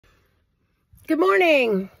Good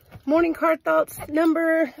morning. Morning card thoughts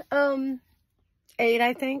number 8,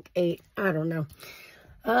 I think. 8. I don't know.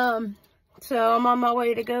 So I'm on my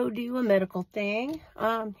way to go do a medical thing.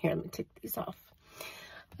 Here, let me take these off.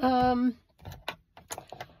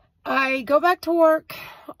 I go back to work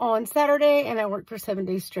on Saturday and I work for 7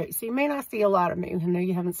 days straight. So you may not see a lot of me. I know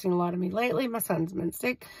you haven't seen a lot of me lately. My son's been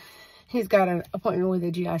sick. He's got an appointment with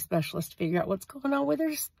a GI specialist to figure out what's going on with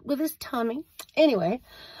his tummy. Anyway,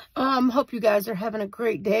 hope you guys are having a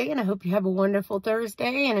great day, and I hope you have a wonderful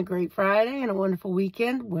Thursday and a great Friday and a wonderful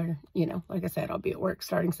weekend where, you know, like I said, I'll be at work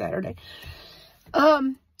starting Saturday.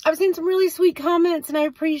 I've seen some really sweet comments and I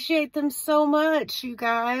appreciate them so much, you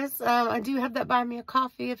guys. I do have that buy me a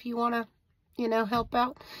coffee if you want to, you know, help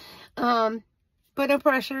out. But no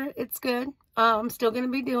pressure. It's good. I'm still going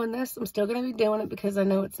to be doing this. I'm still going to be doing it because I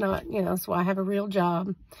know it's not, you know, so I have a real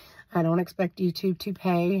job. I don't expect YouTube to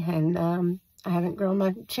pay, and I haven't grown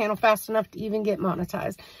my channel fast enough to even get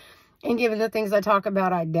monetized. And given the things I talk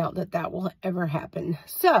about, I doubt that that will ever happen.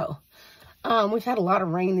 So, we've had a lot of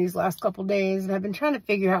rain these last couple days, and I've been trying to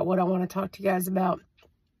figure out what I want to talk to you guys about.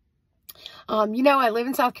 You know, I live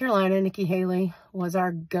in South Carolina. Nikki Haley was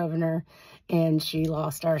our governor, and she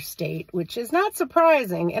lost our state, which is not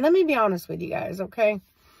surprising. And let me be honest with you guys, okay?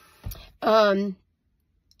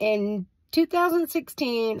 In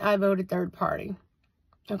 2016, I voted third party,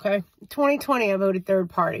 okay? 2020, I voted third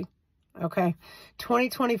party, okay?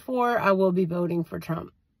 2024, I will be voting for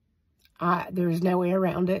Trump. There's no way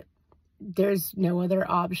around it. There's no other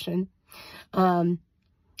option. I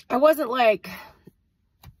wasn't like,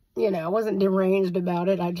 you know, I wasn't deranged about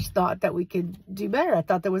it. I just thought that we could do better. I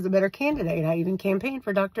thought there was a better candidate. I even campaigned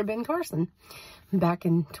for Dr. Ben Carson back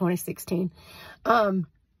in 2016.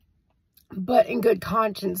 But in good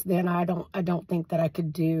conscience, then I don't think that I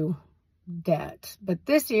could do that. But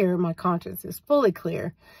this year, my conscience is fully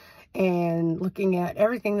clear. And looking at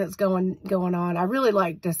everything that's going on, I really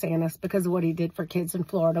like DeSantis because of what he did for kids in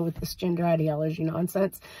Florida with this gender ideology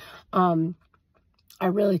nonsense. I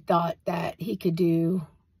really thought that he could do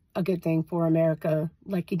a good thing for America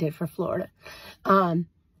like he did for Florida.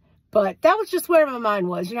 But that was just where my mind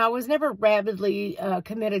was. You know, I was never rabidly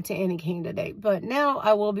committed to any candidate. But now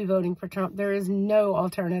I will be voting for Trump. There is no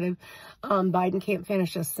alternative. Biden can't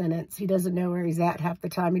finish a sentence. He doesn't know where he's at half the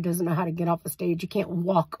time. He doesn't know how to get off the stage. He can't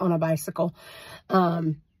walk on a bicycle.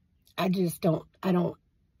 I don't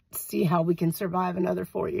see how we can survive another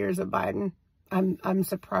 4 years of Biden. I'm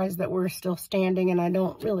surprised that we're still standing, and I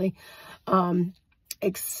don't really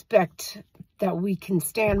expect that we can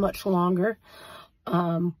stand much longer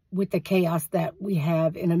with the chaos that we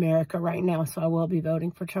have in America right now. So I will be voting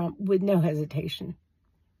for Trump with no hesitation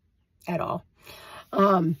at all.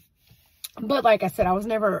 But like I said, I was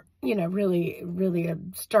never, you know, really a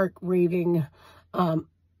stark raving, oh,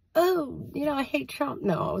 you know, I hate Trump.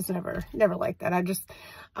 No, I was never like that. I just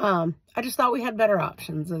thought we had better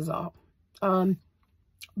options is all.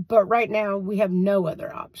 But right now we have no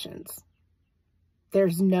other options.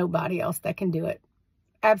 There's nobody else that can do it.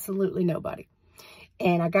 Absolutely nobody.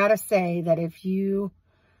 And I gotta say that if you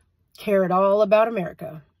care at all about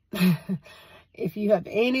America, if you have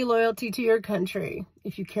any loyalty to your country,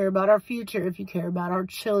 if you care about our future, if you care about our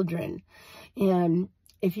children, and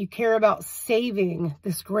if you care about saving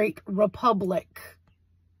this great republic,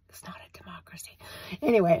 it's not a democracy.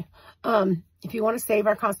 Anyway, if you want to save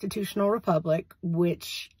our constitutional republic,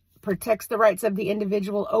 which protects the rights of the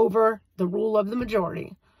individual over the rule of the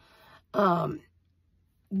majority,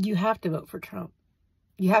 you have to vote for Trump.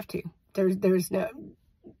 You have to. There's no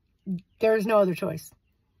other choice.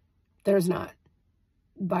 There's not.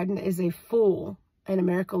 Biden is a fool, and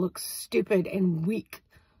America looks stupid and weak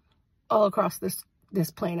all across this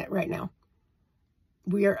planet right now.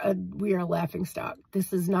 We are a laughing stock.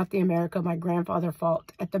 This is not the America my grandfather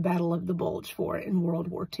fought at the Battle of the Bulge for in World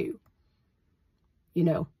War II. You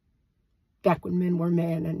know, back when men were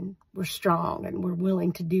men and were strong and were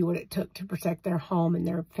willing to do what it took to protect their home and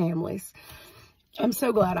their families. I'm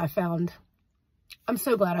so glad I found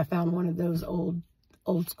one of those old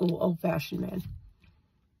school, old-fashioned men,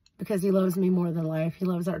 because he loves me more than life. He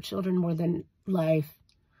loves our children more than life.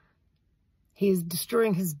 He is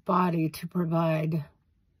destroying his body to provide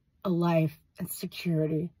a life and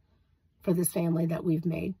security for this family that we've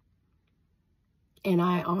made. And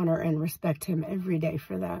I honor and respect him every day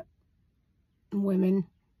for that. Women,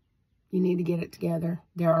 you need to get it together.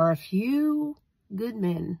 There are a few good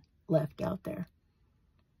men left out there.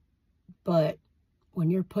 But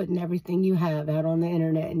when you're putting everything you have out on the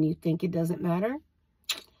internet and you think it doesn't matter,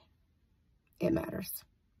 it matters.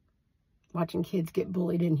 Watching kids get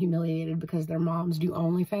bullied and humiliated because their moms do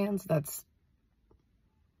OnlyFans, that's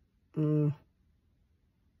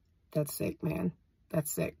That's sick, man.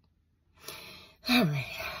 That's sick. All right.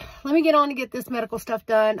 Let me get on to get this medical stuff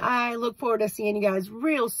done. I look forward to seeing you guys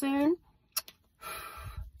real soon.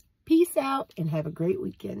 Peace out and have a great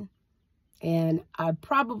weekend. And I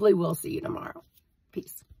probably will see you tomorrow.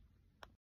 Peace.